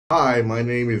Hi, my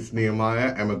name is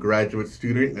Nehemiah. I'm a graduate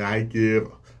student and I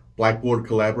give Blackboard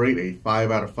Collaborate a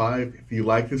 5 out of 5. If you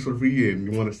like this review and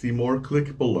you want to see more,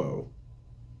 click below.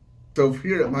 So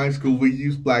here at my school, we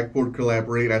use Blackboard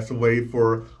Collaborate as a way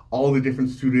for all the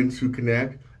different students who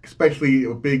connect, especially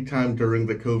a big time during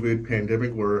the COVID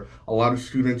pandemic where a lot of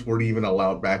students weren't even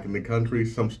allowed back in the country.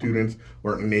 Some students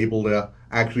weren't able to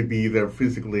actually be there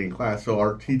physically in class. So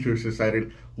our teachers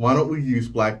decided, why don't we use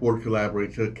Blackboard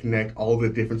Collaborate to connect all the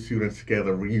different students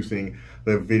together? We're using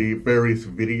the various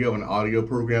video and audio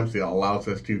programs that allows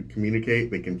us to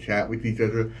communicate. They can chat with each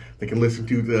other. They can listen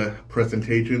to the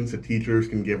presentations. The teachers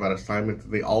can give out assignments.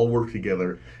 They all work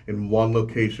together in one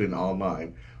location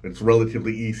online. It's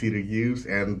relatively easy to use,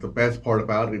 and the best part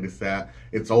about it is that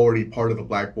it's already part of the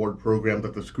Blackboard program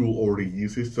that the school already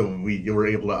uses, so we were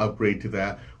able to upgrade to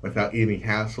that without any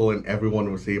hassle, and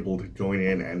everyone was able to join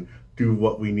in and do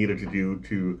what we needed to do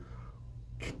to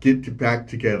get back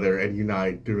together and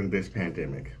unite during this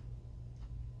pandemic.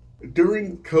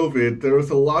 During COVID, there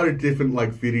was a lot of different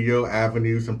video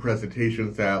avenues and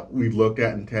presentations that we looked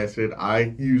at and tested.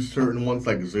 I used certain ones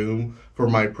like Zoom for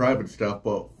my private stuff,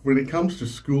 but when it comes to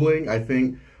schooling, I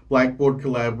think Blackboard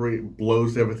Collaborate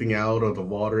blows everything out of the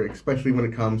water, especially when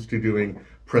it comes to doing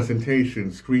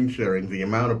presentations, screen sharing, the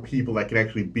amount of people that can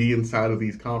actually be inside of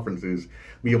these conferences,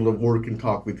 be able to work and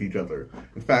talk with each other.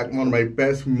 In fact, one of my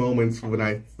best moments when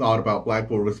I thought about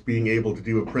Blackboard was being able to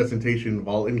do a presentation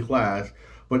while in class,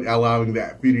 but allowing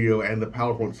that video and the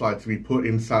PowerPoint slides to be put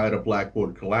inside of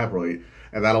Blackboard Collaborate.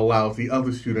 And that allows the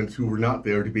other students who were not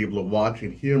there to be able to watch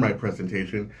and hear my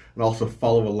presentation and also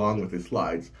follow along with the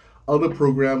slides. Other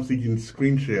programs you can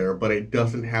screen share, but it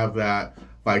doesn't have that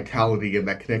vitality and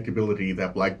that connectability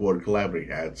that Blackboard Collaborate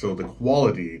had. So the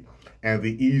quality and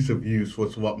the ease of use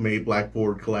was what made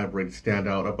Blackboard Collaborate stand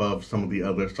out above some of the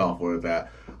other software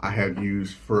that I have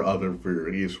used for other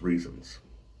various reasons.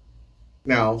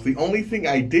 Now, the only thing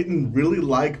I didn't really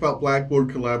like about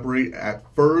Blackboard Collaborate at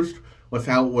first was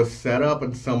how it was set up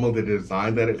and some of the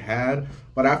design that it had.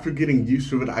 But after getting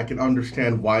used to it, I can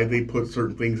understand why they put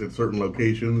certain things in certain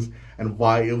locations and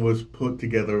why it was put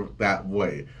together that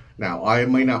way. Now, I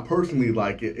may not personally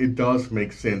like it, it does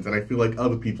make sense, and I feel like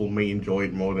other people may enjoy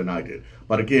it more than I did.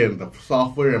 But again, the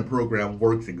software and program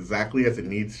works exactly as it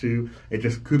needs to. It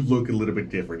just could look a little bit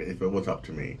different if it was up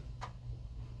to me.